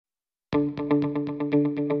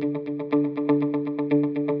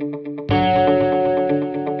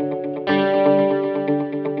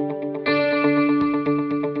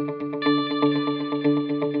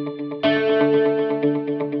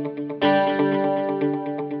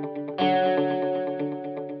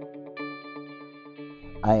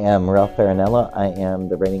am Ralph Farinella. I am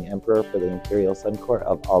the reigning emperor for the Imperial Sun Court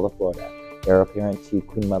of all of Florida, heir apparent to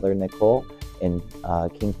Queen Mother Nicole and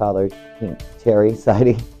King Father King Terry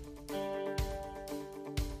Sidey.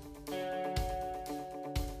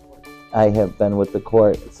 I have been with the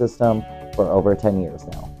court system for over 10 years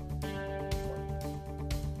now.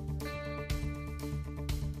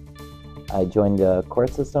 I joined the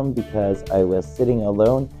court system because I was sitting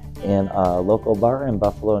alone in a local bar in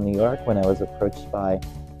Buffalo, New York, when I was approached by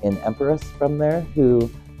an empress from there who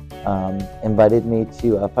invited me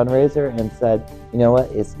to a fundraiser and said, you know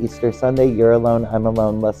what, it's Easter Sunday, you're alone, I'm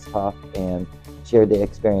alone, let's talk, and share the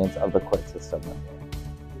experience of the court system with me.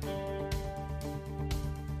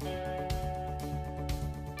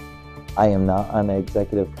 I am not on the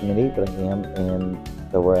executive committee, but I am in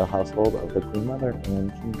the royal household of the Queen Mother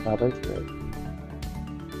and King Father Terry.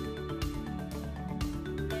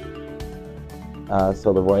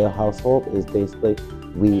 So the royal household is basically,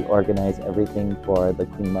 we organize everything for the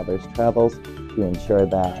Queen Mother's travels to ensure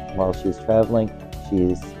that while she's traveling,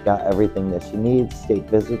 she's got everything that she needs. State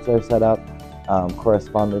visits are set up,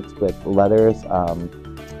 correspondence with letters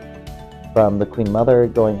from the Queen Mother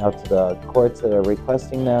going out to the courts that are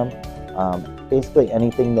requesting them. Basically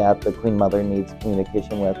anything that the Queen Mother needs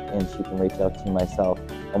communication with, and she can reach out to myself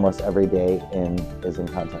almost every day and is in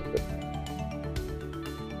contact with me.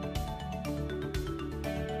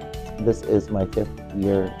 This is my 5th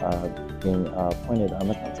year being appointed on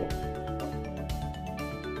the council.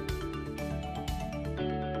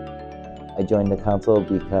 I joined the council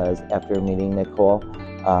because after meeting Nicole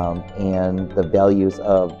and the values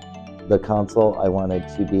of the council, I wanted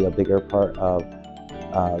to be a bigger part of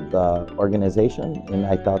the organization, and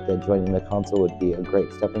I thought that joining the council would be a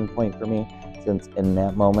great stepping point for me, since in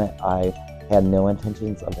that moment I had no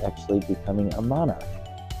intentions of actually becoming a monarch.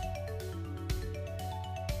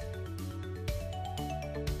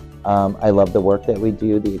 I love the work that we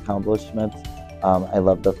do, the accomplishments. I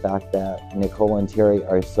love the fact that Nicole and Terry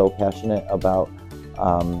are so passionate about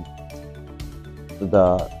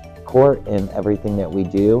the court and everything that we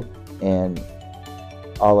do, and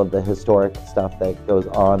all of the historic stuff that goes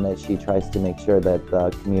on, that she tries to make sure that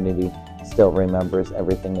the community still remembers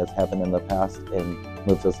everything that's happened in the past and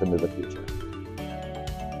moves us into the future.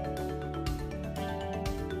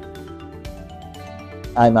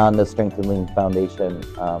 I'm on the Strengthening Foundation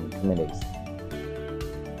committees.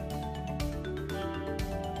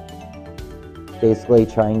 Basically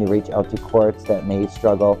trying to reach out to courts that may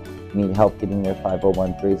struggle, need help getting their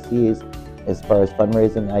 501(c)(3)s, as far as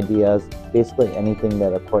fundraising ideas, basically anything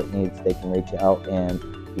that a court needs, they can reach out, and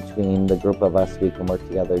between the group of us, we can work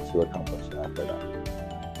together to accomplish that for them.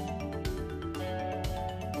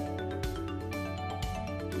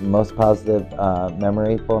 The most positive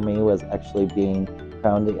memory for me was actually being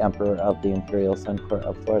crowned the Emperor of the Imperial Sun Court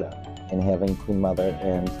of Florida and having Queen Mother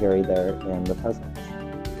and Terry there in the presence.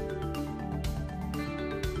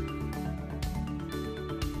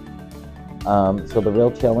 So the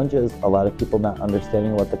real challenge is a lot of people not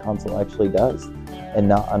understanding what the council actually does, and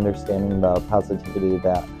not understanding the positivity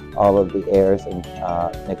that all of the heirs and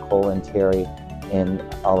Nicole and Terry and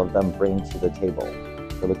all of them bring to the table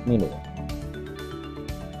for the community.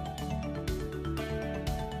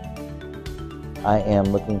 I am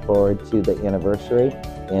looking forward to the anniversary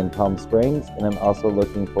in Palm Springs, and I'm also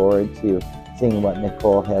looking forward to seeing what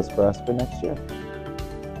Nicole has for us for next year.